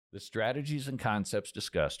The strategies and concepts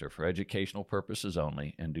discussed are for educational purposes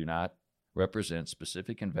only and do not represent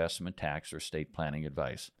specific investment, tax, or estate planning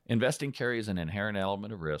advice. Investing carries an inherent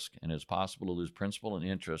element of risk, and it is possible to lose principal and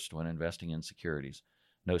interest when investing in securities.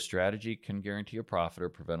 No strategy can guarantee a profit or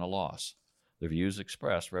prevent a loss. The views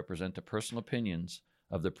expressed represent the personal opinions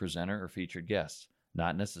of the presenter or featured guests,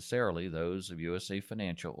 not necessarily those of USA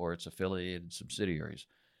Financial or its affiliated subsidiaries.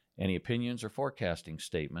 Any opinions or forecasting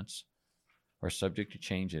statements are subject to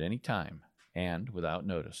change at any time and without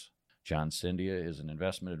notice. John Cindia is an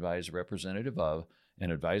investment advisor representative of,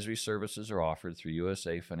 and advisory services are offered through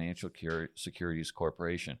USA Financial Securities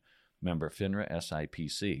Corporation, member FINRA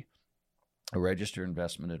SIPC, a registered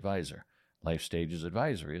investment advisor. Life Stages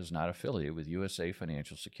Advisory is not affiliated with USA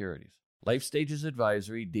Financial Securities. Life Stages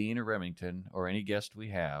Advisory, Dean or Remington, or any guest we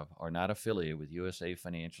have are not affiliated with USA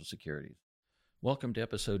Financial Securities. Welcome to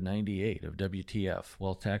episode 98 of WTF,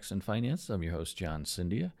 Wealth, Tax, and Finance. I'm your host, John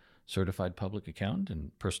Cindia, certified public accountant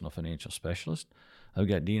and personal financial specialist. I've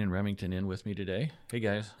got Dean and Remington in with me today. Hey,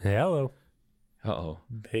 guys. Hello. Uh-oh.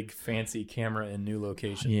 Big fancy camera in new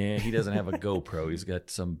location. Yeah, he doesn't have a GoPro. He's got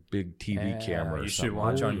some big TV camera or You something. should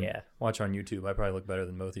watch on YouTube. I probably look better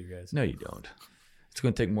than both of you guys. No, you don't. It's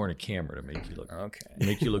going to take more than a camera to make you look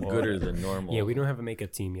Okay. gooder than normal. Yeah, we don't have a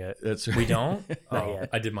makeup team yet. That's right. We don't? Not yet.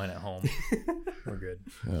 I did mine at home. We're good.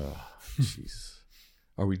 Oh, jeez.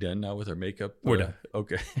 Are we done now with our makeup? We're done.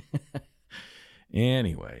 Okay.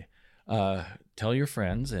 Anyway, tell your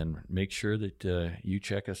friends and make sure that you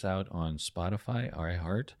check us out on Spotify,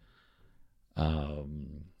 iHeart.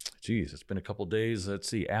 It's been a couple days. Let's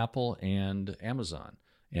see, Apple and Amazon.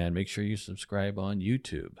 And make sure you subscribe on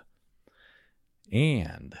YouTube.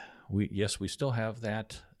 And we still have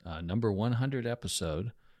that number 100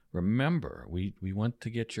 episode. Remember, we want to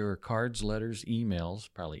get your cards, letters, emails,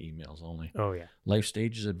 probably emails only. Oh, yeah.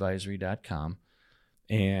 LifeStagesAdvisory.com.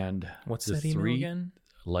 And What's the that email three again?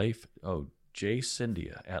 J.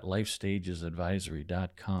 Cindia at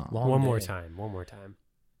LifeStagesAdvisory.com. One more time.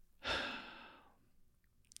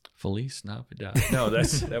 Feliz Navidad. No,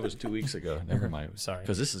 that was 2 weeks ago. Never mind. Sorry.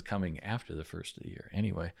 Because this is coming after the first of the year.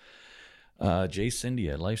 Anyway, J.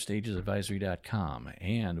 Cindia at LifeStagesAdvisory.com.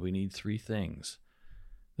 And we need three things.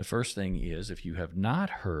 The first thing is, if you have not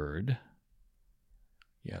heard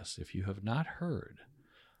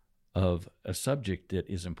of a subject that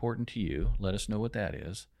is important to you, let us know what that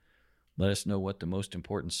is. Let us know what the most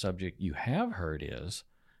important subject you have heard is.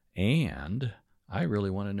 And I really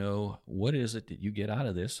want to know, what is it that you get out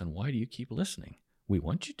of this and why do you keep listening? We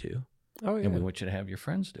want you to. Oh, yeah. And we want you to have your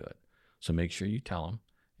friends do it. So make sure you tell them.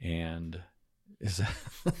 And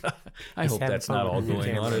I hope that's not all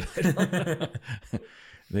going on.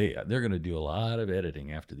 They're going to do a lot of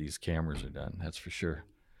editing after these cameras are done. That's for sure.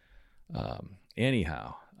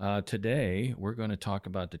 Anyhow, today we're going to talk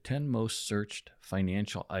about the 10 most searched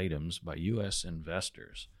financial items by U.S.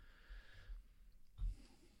 investors.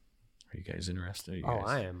 Are you guys interested?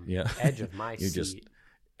 I am. Yeah. Edge of my seat.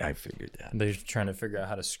 I figured that. They're trying to figure out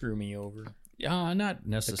how to screw me over. Not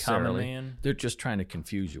necessarily. The common man. They're just trying to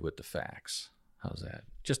confuse you with the facts. How's that?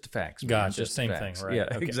 Just the facts. Gotcha. Just Same thing, right? Yeah,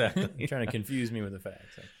 okay. Exactly. You're trying to confuse me with the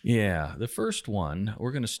facts. Yeah. The first one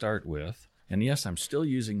we're going to start with, and yes, I'm still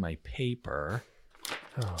using my paper.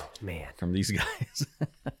 Oh, man. From these guys.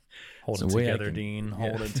 Hold it together, Dean.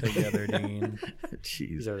 Hold it together, Dean. Jeez.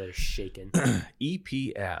 He's over there shaking.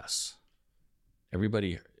 EPS.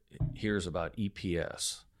 Everybody hears about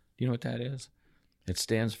EPS. Do you know what that is? It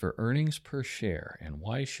stands for earnings per share. And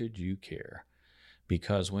why should you care?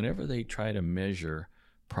 Because whenever they try to measure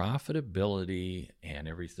profitability and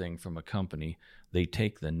everything from a company, they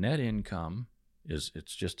take the net income. It's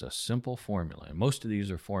just a simple formula. And most of these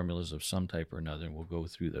are formulas of some type or another, and we'll go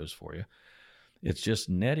through those for you. It's just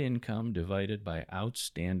net income divided by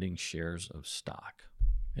outstanding shares of stock,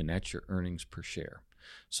 and that's your earnings per share.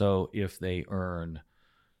 So if they earn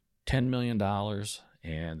 $10 million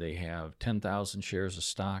and they have 10,000 shares of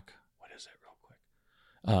stock, what is that real quick?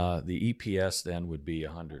 The EPS then would be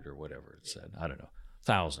 100 or whatever it said. I don't know,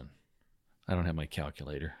 1,000. I don't have my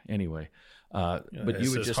calculator. Anyway, but you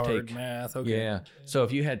would just take math. Okay. Yeah. So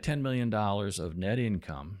if you had $10 million of net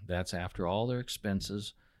income, that's after all their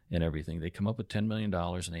expenses and everything. They come up with $10 million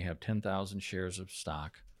and they have 10,000 shares of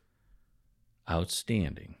stock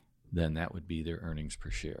outstanding. Then that would be their earnings per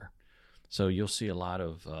share. So you'll see a lot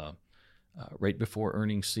of right before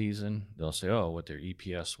earnings season, they'll say, oh, what their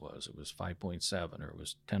EPS was. It was 5.7 or it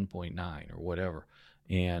was 10.9 or whatever.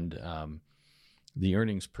 And the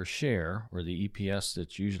earnings per share, or the EPS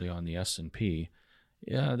that's usually on the S&P,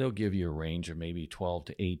 yeah, they'll give you a range of maybe 12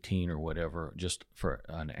 to 18 or whatever, just for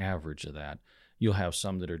an average of that. You'll have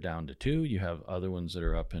some that are down to 2. You have other ones that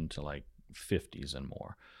are up into like 50s and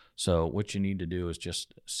more. So what you need to do is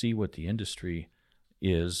just see what the industry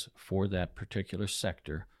is for that particular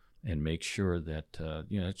sector and make sure that,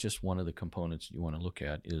 it's just one of the components you want to look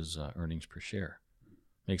at is earnings per share.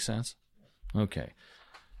 Make sense? Okay.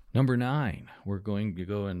 Number 9, we're going to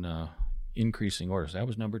go in increasing orders. That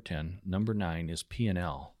was number 10. Number 9 is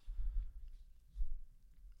P&L.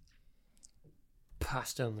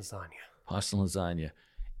 Pasta and lasagna. Pasta and lasagna.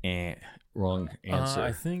 And wrong answer.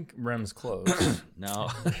 I think Rem's close. No.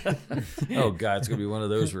 Oh, God, it's going to be one of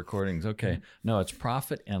those recordings. Okay. No, it's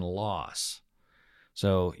profit and loss.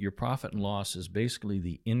 So your profit and loss is basically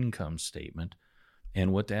the income statement.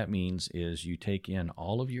 And what that means is you take in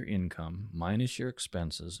all of your income minus your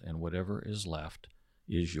expenses, and whatever is left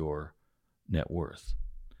is your net worth.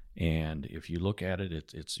 And if you look at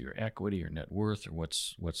it, it's your equity or net worth or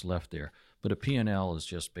what's left there. But a P&L is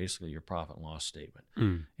just basically your profit and loss statement.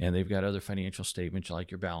 And they've got other financial statements like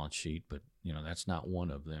your balance sheet, but that's not one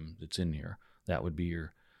of them that's in here. That would be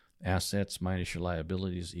your assets minus your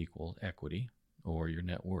liabilities equal equity or your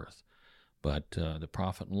net worth. But the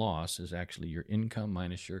profit and loss is actually your income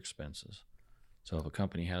minus your expenses. So if a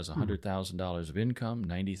company has $100,000 of income,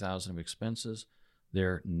 $90,000 of expenses,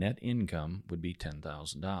 their net income would be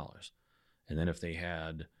 $10,000. And then if they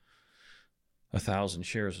had 1,000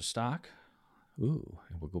 shares of stock, and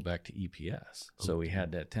we'll go back to EPS. So we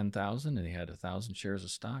had that 10,000 and they had 1,000 shares of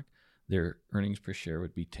stock, their earnings per share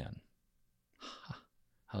would be 10.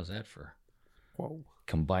 How's that for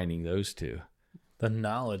combining those two? The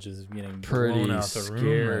knowledge is getting pretty blown out the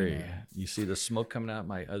scary. room right now. You see the smoke coming out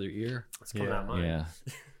my other ear? It's coming out mine. Yeah.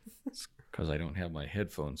 It's because I don't have my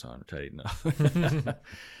headphones on tight enough.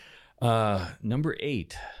 Number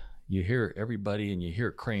 8, you hear everybody and you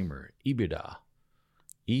hear Kramer, EBITDA.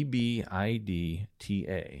 EBITDA.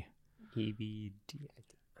 EBD.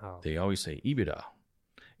 Oh. They always say EBITDA.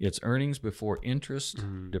 It's earnings before interest,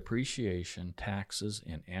 depreciation, taxes,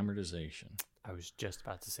 and amortization. I was just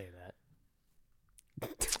about to say that.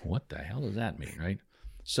 What the hell does that mean, right?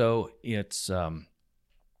 So it's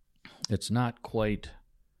not quite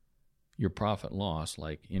your profit loss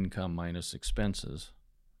like income minus expenses,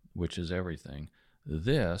 which is everything.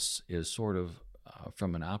 This is sort of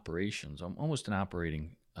from an operations, almost an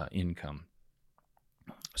operating income.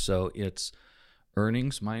 So it's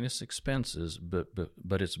earnings minus expenses, but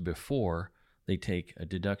it's before they take a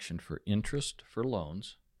deduction for interest for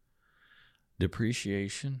loans,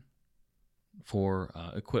 depreciation for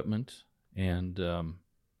equipment and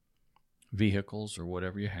vehicles or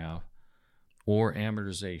whatever you have, or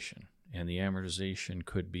amortization. And the amortization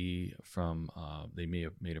could be from they may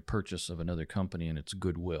have made a purchase of another company and it's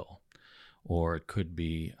goodwill, or it could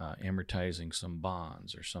be amortizing some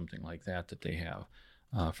bonds or something like that they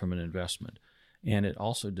have from an investment. And it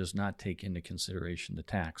also does not take into consideration the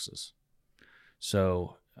taxes.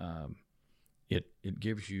 So it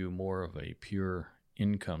gives you more of a pure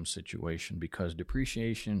income situation because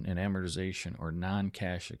depreciation and amortization are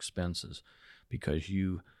non-cash expenses because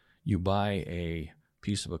you buy a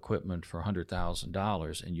piece of equipment for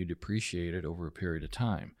 $100,000 and you depreciate it over a period of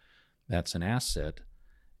time. That's an asset,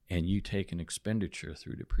 and you take an expenditure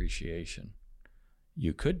through depreciation.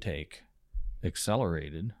 You could take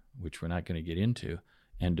accelerated, which we're not going to get into,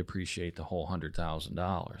 and depreciate the whole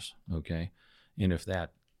 $100,000, okay? And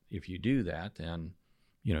if you do that, then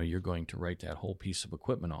you're going to write that whole piece of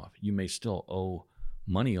equipment off. You may still owe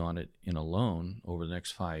money on it in a loan over the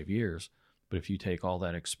next 5 years, but if you take all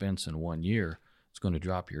that expense in 1 year, it's going to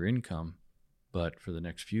drop your income, but for the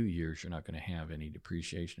next few years, you're not going to have any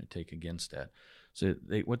depreciation to take against that. So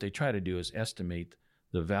what they try to do is estimate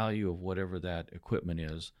the value of whatever that equipment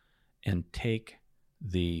is and take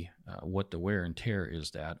the what the wear and tear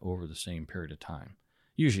is that over the same period of time.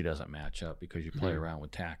 Usually doesn't match up because you play around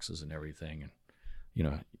with taxes and everything, and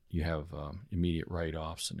you have immediate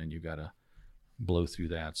write-offs, and then you got to blow through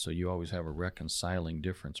that. So you always have a reconciling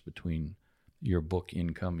difference between your book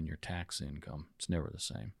income and your tax income. It's never the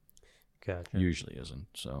same. Gotcha. Usually isn't.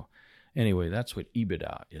 So anyway, that's what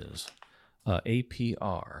EBITDA is.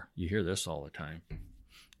 APR, you hear this all the time.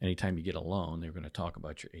 Anytime you get a loan, they're going to talk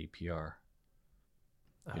about your APR.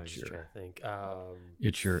 I was just trying to think.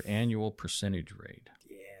 It's your annual percentage rate.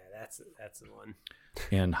 Yeah, that's the one.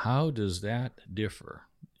 And how does that differ?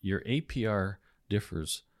 Your APR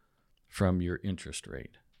differs from your interest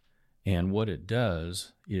rate. And what it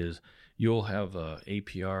does is you'll have a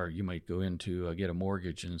APR. You might go into get a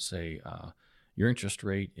mortgage and say your interest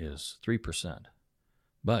rate is 3%,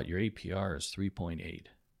 but your APR is 3.8.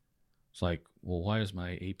 It's like, well, why is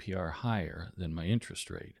my APR higher than my interest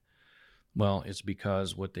rate? Well, it's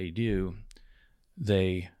because what they do,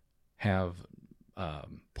 They have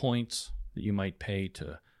points that you might pay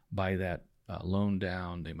to buy that loan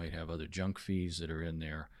down. They might have other junk fees that are in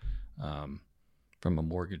there from a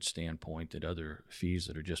mortgage standpoint, that other fees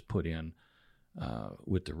that are just put in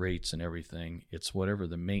with the rates and everything. It's whatever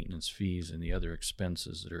the maintenance fees and the other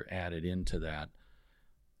expenses that are added into that,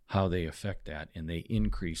 how they affect that, and they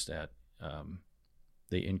increase that.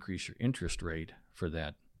 They increase your interest rate for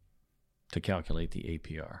that to calculate the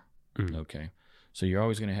APR. Mm-hmm. Okay. So you're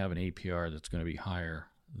always going to have an APR that's going to be higher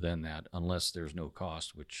than that unless there's no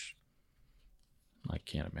cost, which I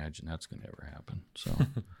can't imagine that's going to ever happen. So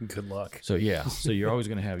good luck. So yeah, so you're always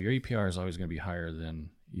going to have, your APR is always going to be higher than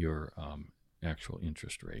your actual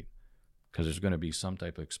interest rate, because there's going to be some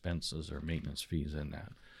type of expenses or maintenance fees in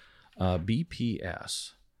that.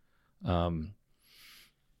 BPS,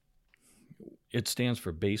 it stands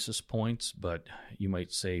for basis points, but you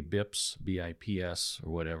might say BIPS, BIPS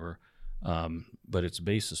or whatever. But it's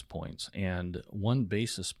basis points, and 1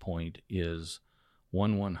 basis point is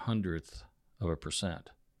 1/100th of a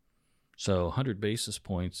percent. So 100 basis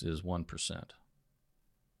points is 1%.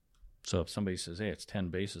 So if somebody says, hey, it's 10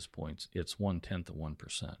 basis points, it's 1/10 of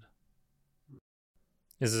 1%.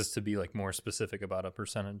 Is this to be like more specific about a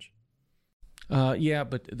percentage? Yeah,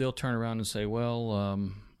 but they'll turn around and say, well,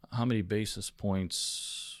 how many basis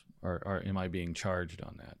points am I being charged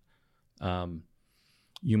on that?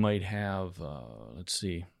 You might have,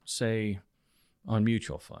 say on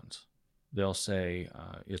mutual funds, they'll say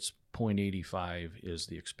it's 0.85 is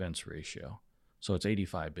the expense ratio. So it's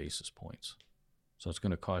 85 basis points. So it's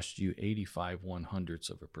going to cost you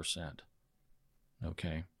 85/100ths of a percent.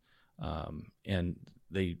 Okay. And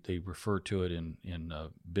they refer to it in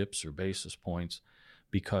BIPS or basis points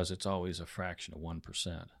because it's always a fraction of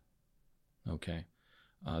 1%. Okay.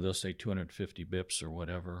 They'll say 250 bips or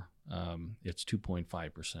whatever. It's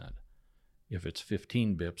 2.5%. If it's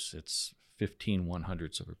 15 bips, it's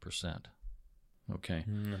 15/100ths of a percent. Okay.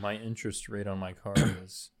 My interest rate on my car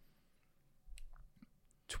is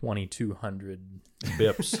 2,200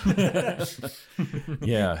 bips.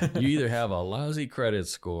 Yeah, you either have a lousy credit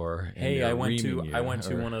score. Hey, I went to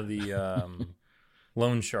one of the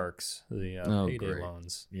loan sharks, the payday great.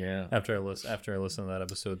 Loans. Yeah. After I listened to that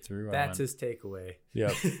episode through, that's his takeaway.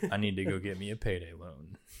 Yep. I need to go get me a payday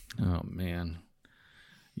loan. Oh man.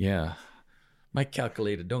 Yeah. My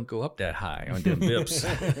calculator don't go up that high on them bips.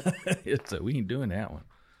 We ain't doing that one.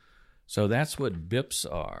 So that's what bips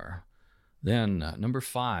are. Then number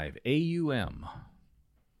 5, AUM.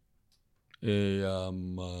 Oh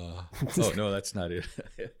no, that's not it.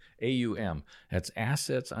 AUM. That's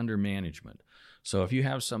assets under management. So if you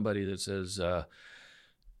have somebody that says, I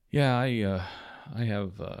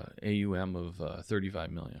have AUM of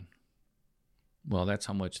 35 million. Well, that's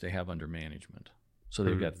how much they have under management. So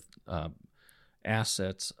they've got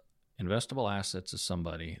assets, investable assets of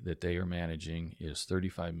somebody that they are managing is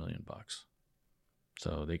 35 million bucks.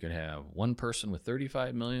 So they could have one person with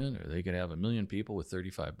 35 million, or they could have 1 million people with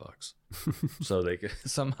 35 bucks. So they could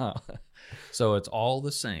somehow. So it's all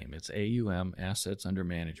the same. It's AUM, assets under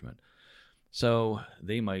management. So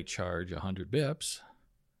they might charge 100 bips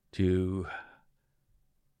to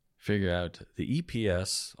figure out the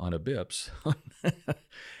EPS on a bips.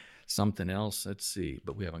 Something else, let's see,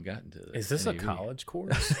 but we haven't gotten to this. Is this a college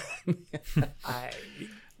course?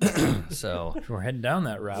 So we're heading down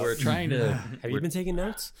that route. We're trying to. Have you been taking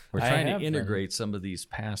notes? We're trying to integrate some of these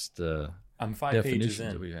past I'm 5 definitions pages in.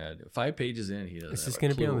 that we've had. 5 pages in. He doesn't. Is this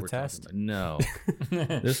going to be on the test? No,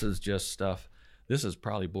 this is just stuff. This is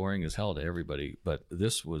probably boring as hell to everybody, but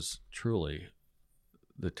this was truly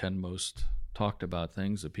the 10 most talked about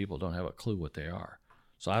things that people don't have a clue what they are.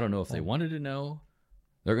 So I don't know if they wanted to know.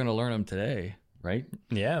 They're going to learn them today, right?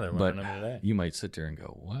 Yeah, they're learning them today. You might sit there and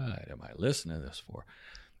go, what am I listening to this for?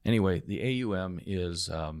 Anyway, the AUM is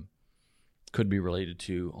could be related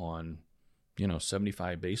to on,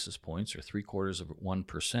 75 basis points or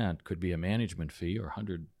 0.75% could be a management fee, or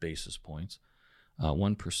 100 basis points,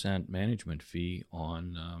 1% management fee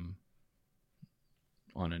on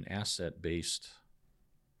an asset-based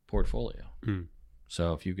portfolio.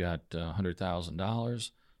 So if you got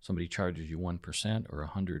 $100,000, somebody charges you 1% or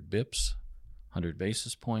 100 bips, 100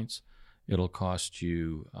 basis points, it'll cost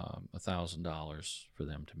you $1,000 for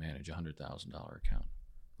them to manage a $100,000 account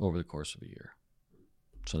over the course of a year.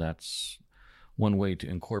 So that's one way to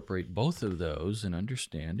incorporate both of those and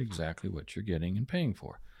understand exactly what you're getting and paying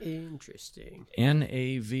for. Interesting.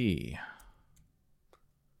 NAV.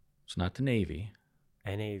 It's not the Navy.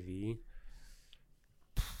 NAV.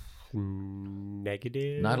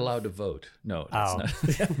 Negative. Not allowed to vote. No,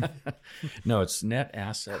 it's not. No, it's net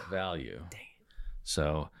asset value. Dang it.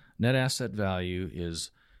 So Net asset value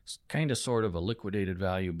is kind of sort of a liquidated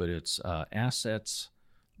value, but it's assets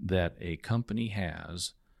that a company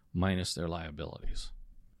has minus their liabilities.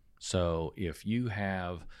 So if you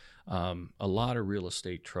have a lot of real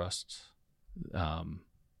estate trusts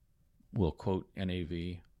will quote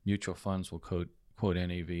NAV, mutual funds will quote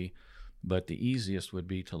NAV, but the easiest would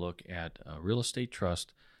be to look at a real estate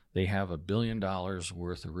trust. They have $1 billion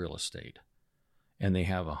worth of real estate, and they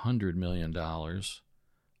have $100 million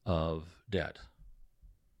of debt.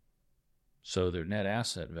 So their net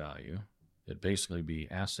asset value, it'd basically be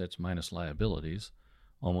assets minus liabilities,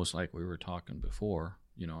 almost like we were talking before,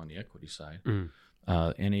 on the equity side.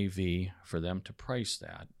 NAV for them to price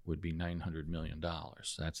that would be $900 million.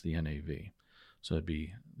 That's the NAV. So it'd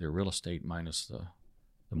be their real estate minus the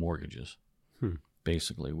mortgages.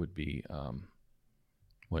 Basically would be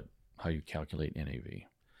how you calculate NAV.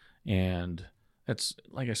 And that's,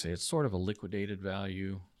 like I say, it's sort of a liquidated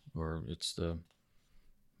value, or it's the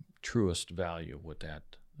truest value of what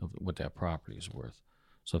that property is worth.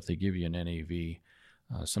 So if they give you an NAV,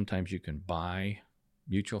 sometimes you can buy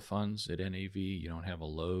mutual funds at NAV. You don't have a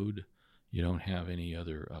load. You don't have any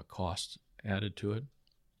other costs added to it.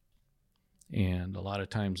 And a lot of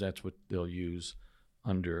times that's what they'll use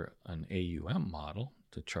under an AUM model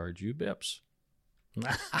to charge you BIPs.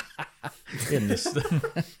 In this,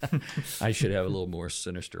 I should have a little more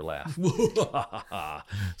sinister laugh.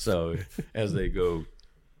 So as they go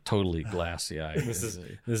totally glassy-eyed.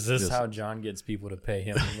 Is this how John gets people to pay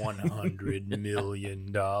him $100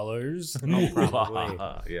 million? Oh,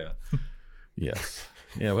 probably. Yeah. Yes.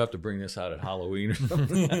 Yeah, we'll have to bring this out at Halloween or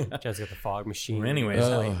something. John's got the fog machine. Well, anyways,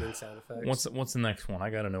 lightning sound effects. What's the next one? I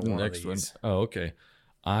got to know one next of these. one. Oh, okay.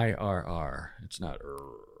 IRR. It's not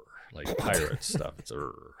like pirate stuff. It's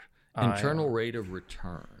internal rate of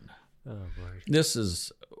return. Oh, Lord. This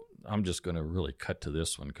is, I'm just going to really cut to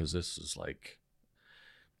this one because this is like,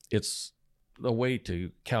 it's a way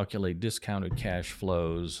to calculate discounted cash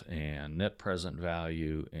flows and net present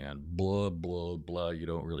value and blah, blah, blah. You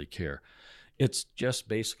don't really care. It's just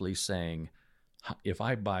basically saying, if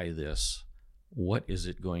I buy this, what is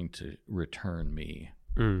it going to return me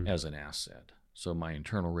as an asset? So my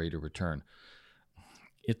internal rate of return.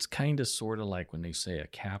 It's kind of sort of like when they say a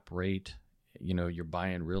cap rate. You're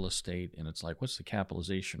buying real estate and it's like, what's the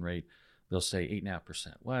capitalization rate? They'll say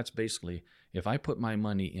 8.5%. Well, that's basically, if I put my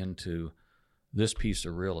money into this piece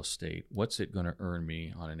of real estate, what's it going to earn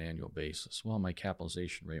me on an annual basis? Well, my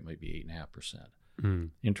capitalization rate might be 8.5%.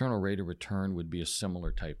 Internal rate of return would be a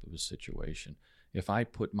similar type of a situation. If I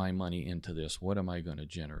put my money into this, what am I going to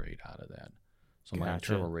generate out of that? So my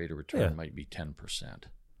internal rate of return might be 10%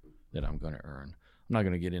 that I'm going to earn. I'm not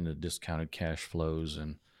going to get into discounted cash flows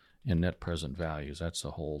and net present values. That's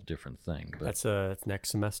a whole different thing. But That's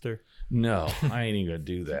next semester. no, I ain't even going to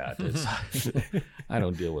do that. I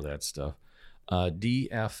don't deal with that stuff.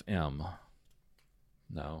 DFM.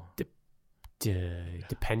 No.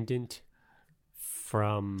 Dependent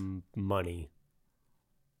from money.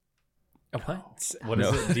 What is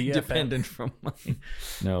it? DFM? Dependent from money.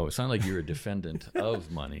 No, it sounds like you're a defendant of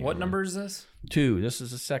money. What number is this? 2. This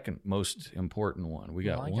is the second most important one. We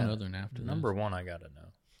got one other one after number 1. I got to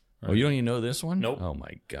know. Oh, you don't even know this one? Nope. Oh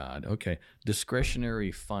my God. Okay.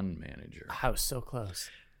 Discretionary fund manager. I was so close.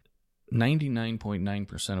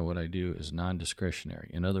 99.9% of what I do is non-discretionary.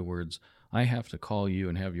 In other words, I have to call you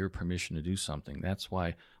and have your permission to do something. That's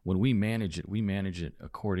why when we manage it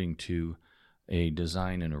according to a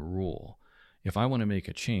design and a rule. If I want to make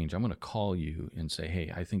a change, I'm going to call you and say,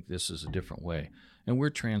 hey, I think this is a different way. And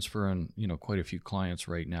we're transferring, quite a few clients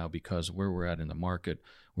right now because where we're at in the market,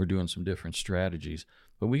 we're doing some different strategies.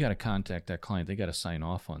 But we got to contact that client. They got to sign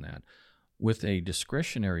off on that. With a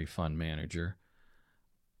discretionary fund manager,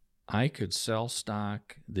 I could sell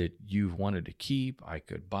stock that you've wanted to keep. I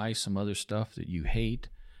could buy some other stuff that you hate.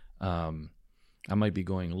 I might be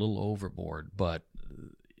going a little overboard, but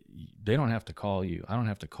they don't have to call you. I don't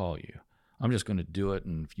have to call you. I'm just going to do it,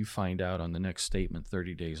 and if you find out on the next statement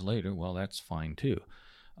 30 days later, well, that's fine too.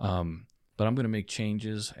 But I'm going to make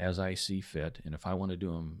changes as I see fit, and if I want to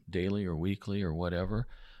do them daily or weekly or whatever,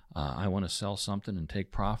 I want to sell something and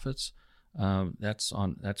take profits, that's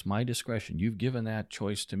my discretion. You've given that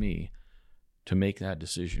choice to me to make that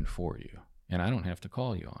decision for you, and I don't have to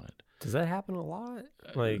call you on it. Does that happen a lot?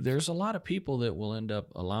 There's a lot of people that will end up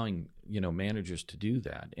allowing managers to do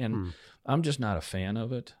that, and I'm just not a fan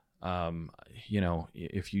of it.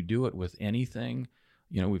 If you do it with anything,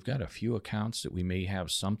 we've got a few accounts that we may have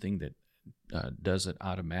something that does it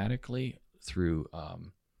automatically through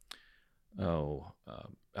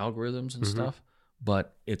algorithms and stuff,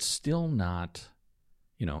 but it's still not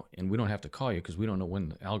and we don't have to call you because we don't know when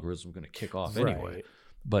the algorithm is going to kick off anyway. Right.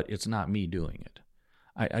 But it's not me doing it.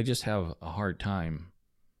 I just have a hard time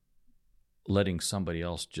letting somebody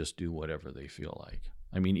else just do whatever they feel like.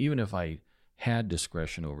 I mean, even if I had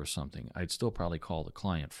discretion over something, I'd still probably call the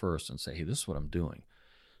client first and say, hey, this is what I'm doing.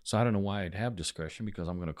 So I don't know why I'd have discretion because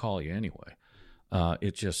I'm going to call you anyway.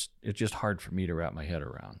 It's just hard for me to wrap my head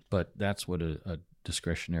around. But that's what a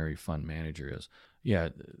discretionary fund manager is. Yeah,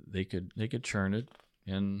 they could churn it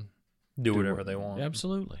and Do whatever they want.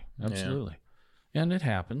 Absolutely. And it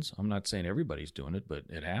happens. I'm not saying everybody's doing it, but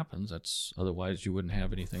it happens. Otherwise you wouldn't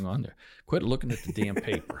have anything on there. Quit looking at the damn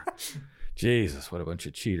paper. Jesus, what a bunch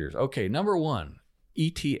of cheaters. Okay, number 1,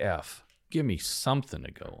 ETF. Give me something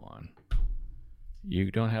to go on.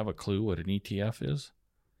 You don't have a clue what an ETF is?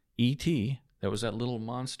 ET, that was that little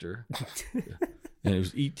monster. And it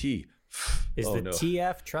was ET. Is the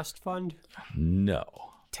TF trust fund? No.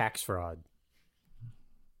 Tax fraud.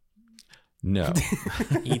 No.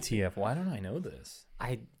 ETF. Why don't I know this?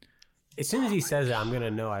 As soon as he says it, I'm gonna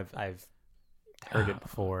know I've heard it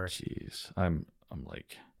before. Jeez. I'm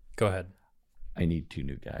like, Go ahead. I need 2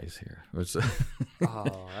 new guys here. Oh,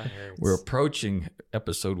 that hurts. We're approaching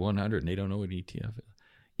episode 100 and they don't know what ETF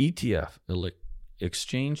is. ETF,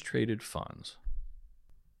 exchange traded funds.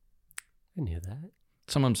 I knew that.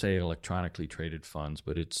 Some of them say electronically traded funds,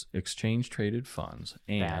 but it's exchange traded funds.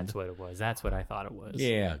 And That's what it was. That's what I thought it was.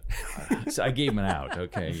 yeah, so I gave them an out.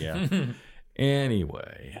 Okay, yeah.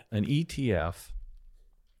 Anyway, an ETF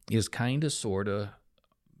is kind of sort of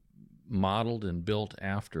modeled and built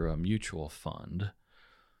after a mutual fund,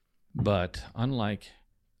 but unlike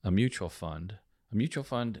a mutual fund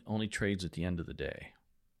only trades at the end of the day.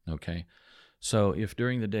 Okay, so if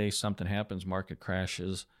during the day something happens, market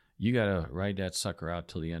crashes, you got to ride that sucker out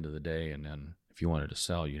till the end of the day, and then if you wanted to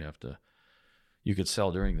sell, you could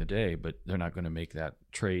sell during the day, but they're not going to make that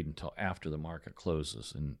trade until after the market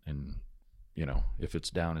closes, and if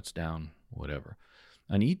it's down, whatever.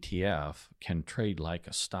 An ETF can trade like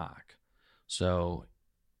a stock. So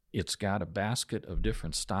it's got a basket of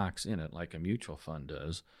different stocks in it like a mutual fund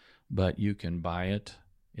does, but you can buy it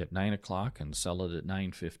at 9 o'clock and sell it at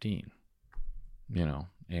 9:15.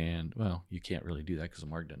 And well, you can't really do that because the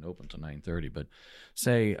market doesn't open until 9:30. But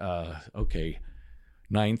say,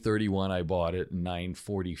 9:31 I bought it, and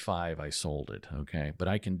 9:45 I sold it. Okay, but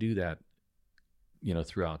I can do that,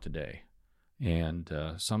 throughout the day. And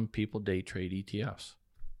some people day trade ETFs.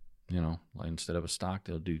 Instead of a stock,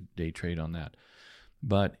 they'll do day trade on that.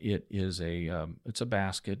 But it is it's a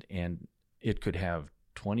basket, and it could have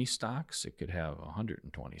 20 stocks. It could have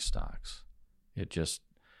 120 stocks.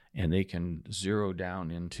 And they can zero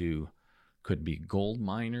down into, could be gold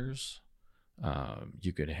miners.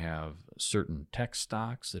 You could have certain tech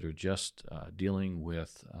stocks that are just dealing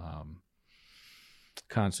with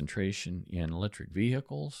concentration in electric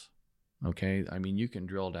vehicles. Okay, I mean, you can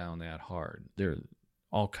drill down that hard. There are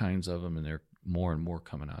all kinds of them, and they're more and more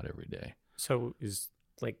coming out every day. So this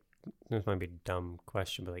might be a dumb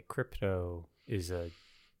question, but crypto is that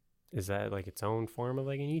its own form of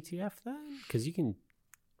an ETF then? Because you can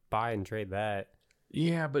buy and trade that.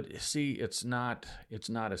 Yeah, but see, it's not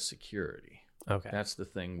a security. Okay. That's the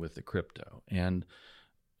thing with the crypto. And,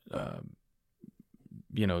 that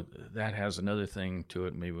has another thing to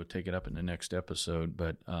it. Maybe we'll take it up in the next episode.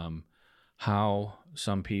 But how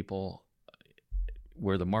some people,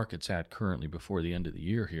 where the market's at currently before the end of the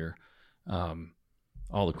year here,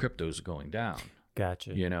 all the cryptos are going down.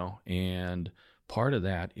 Gotcha. And part of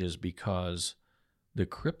that is because the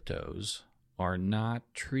cryptos are not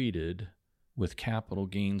treated with capital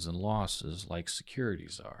gains and losses like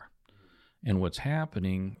securities are. And what's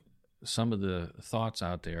happening, some of the thoughts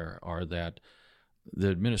out there are that the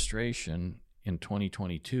administration in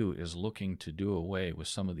 2022 is looking to do away with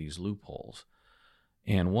some of these loopholes.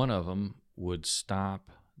 And one of them would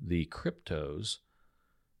stop the cryptos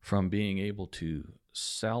from being able to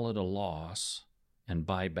sell at a loss and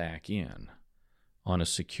buy back in. On a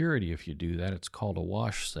security, if you do that, it's called a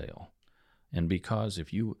wash sale. And because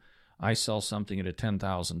I sell something at a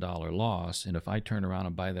 $10,000 loss, and if I turn around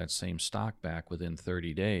and buy that same stock back within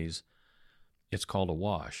 30 days, it's called a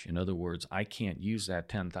wash. In other words, I can't use that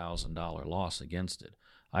 $10,000 loss against it.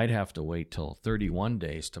 I'd have to wait till 31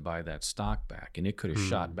 days to buy that stock back, and it could have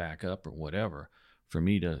shot back up or whatever for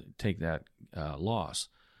me to take that loss.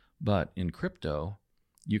 But in crypto,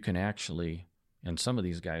 you can actually, and some of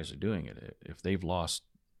these guys are doing it, if they've lost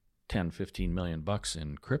 10, 15 million bucks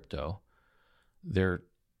in crypto, they're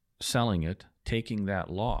selling it, taking that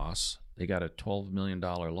loss. They got a $12 million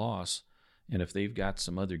loss, and if they've got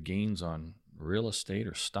some other gains on real estate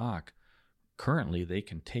or stock, currently they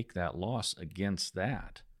can take that loss against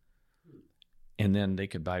that, and then they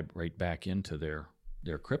could buy right back into their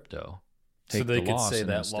crypto. So they could say and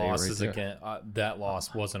then that stay loss right is there. again that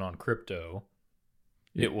loss wasn't on crypto;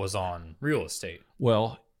 it was on real estate.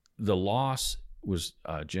 Well, the loss was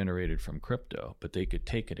generated from crypto, but they could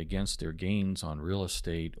take it against their gains on real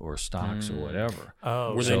estate or stocks or whatever.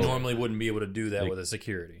 Oh, Where so- they normally wouldn't be able to do that They- with a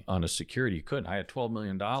security. On a security, you couldn't. I had $12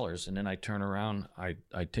 million, and then I turn around, I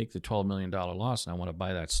take the $12 million loss, and I want to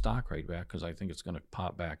buy that stock right back because I think it's going to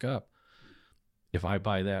pop back up. If I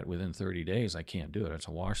buy that within 30 days, I can't do it. It's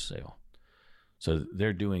a wash sale. So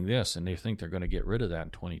they're doing this, and they think they're going to get rid of that in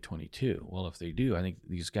 2022. Well, if they do, I think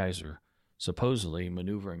these guys are supposedly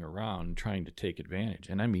maneuvering around and trying to take advantage.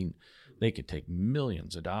 And I mean, they could take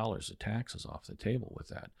millions of dollars of taxes off the table with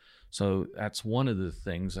that. So that's one of the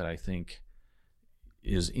things that I think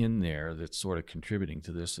is in there that's sort of contributing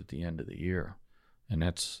to this at the end of the year. And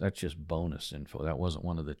that's just bonus info. That wasn't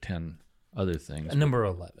one of the 10 other things. Number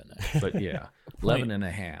 11. But yeah, 11 and a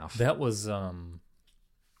half. That was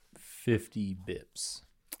 50 bips.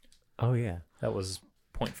 Oh yeah. That was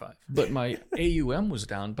 0.5. But my AUM was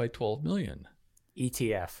down by 12 million.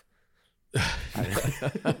 ETF.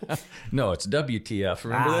 No, it's WTF.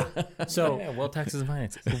 Remember that? So Yeah, well, taxes and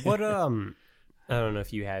finances. what I don't know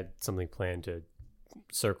if you had something planned to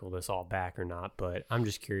circle this all back or not, but I'm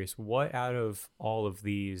just curious, what out of all of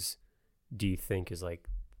these do you think is like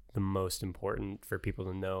the most important for people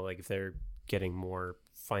to know, like if they're getting more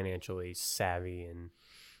financially savvy and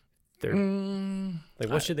they're like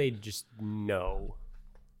what should they just know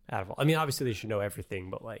out of all? I mean, obviously they should know everything,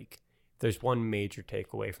 but like if there's one major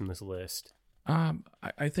takeaway from this list.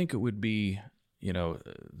 I think it would be,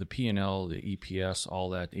 the P&L, the EPS, all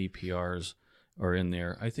that, APRs are in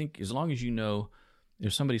there. I think as long as you know,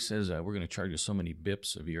 if somebody says we're going to charge you so many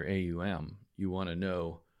bips of your AUM, you want to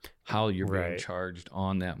know how you're being Right. charged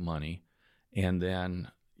on that money. And then,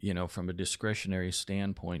 from a discretionary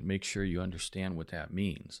standpoint, make sure you understand what that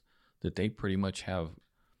means, that they pretty much have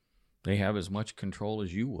as much control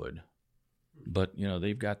as you would, but,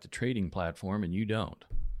 they've got the trading platform and you don't.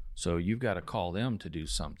 So you've got to call them to do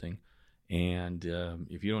something. And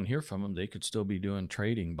if you don't hear from them, they could still be doing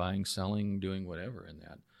trading, buying, selling, doing whatever in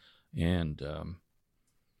that. And,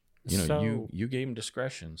 So- you gave them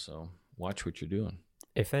discretion, so watch what you're doing.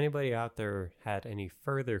 If anybody out there had any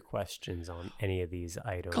further questions on any of these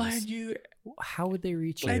items, how would they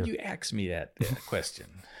reach Glad you? you asked me that question.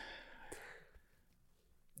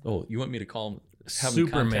 Oh, you want me to call them? Have them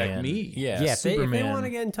contact Superman. me? Yeah, Yeah, if they Superman. want to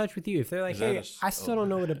get in touch with you, if they're like, Is that hey, I still don't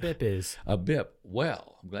know what a BIP is. A BIP.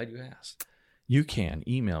 Well, I'm glad you asked. You can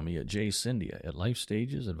email me at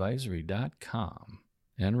jcindia@lifestagesadvisory.com.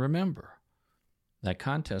 And remember, that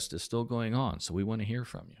contest is still going on, so we want to hear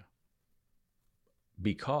from you.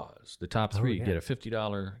 Because the top three yeah. get a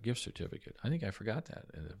 $50 gift certificate. I think I forgot that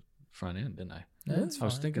at the front end, didn't I? That's I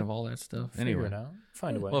was fine. thinking of all that stuff. Figure Anyway, it out.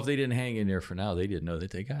 Find a way. well, if they didn't hang in there for now, they didn't know that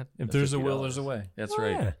they got if the there's a $50. will, there's a way. That's Oh,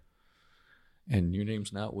 right. yeah. And your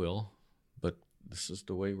name's not Will, but this is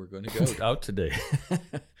the way we're going to go out today.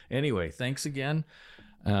 Anyway, thanks again.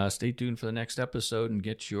 Stay tuned for the next episode and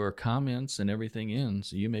get your comments and everything in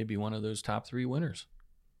so you may be one of those top 3 winners.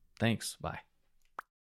 Thanks. Bye.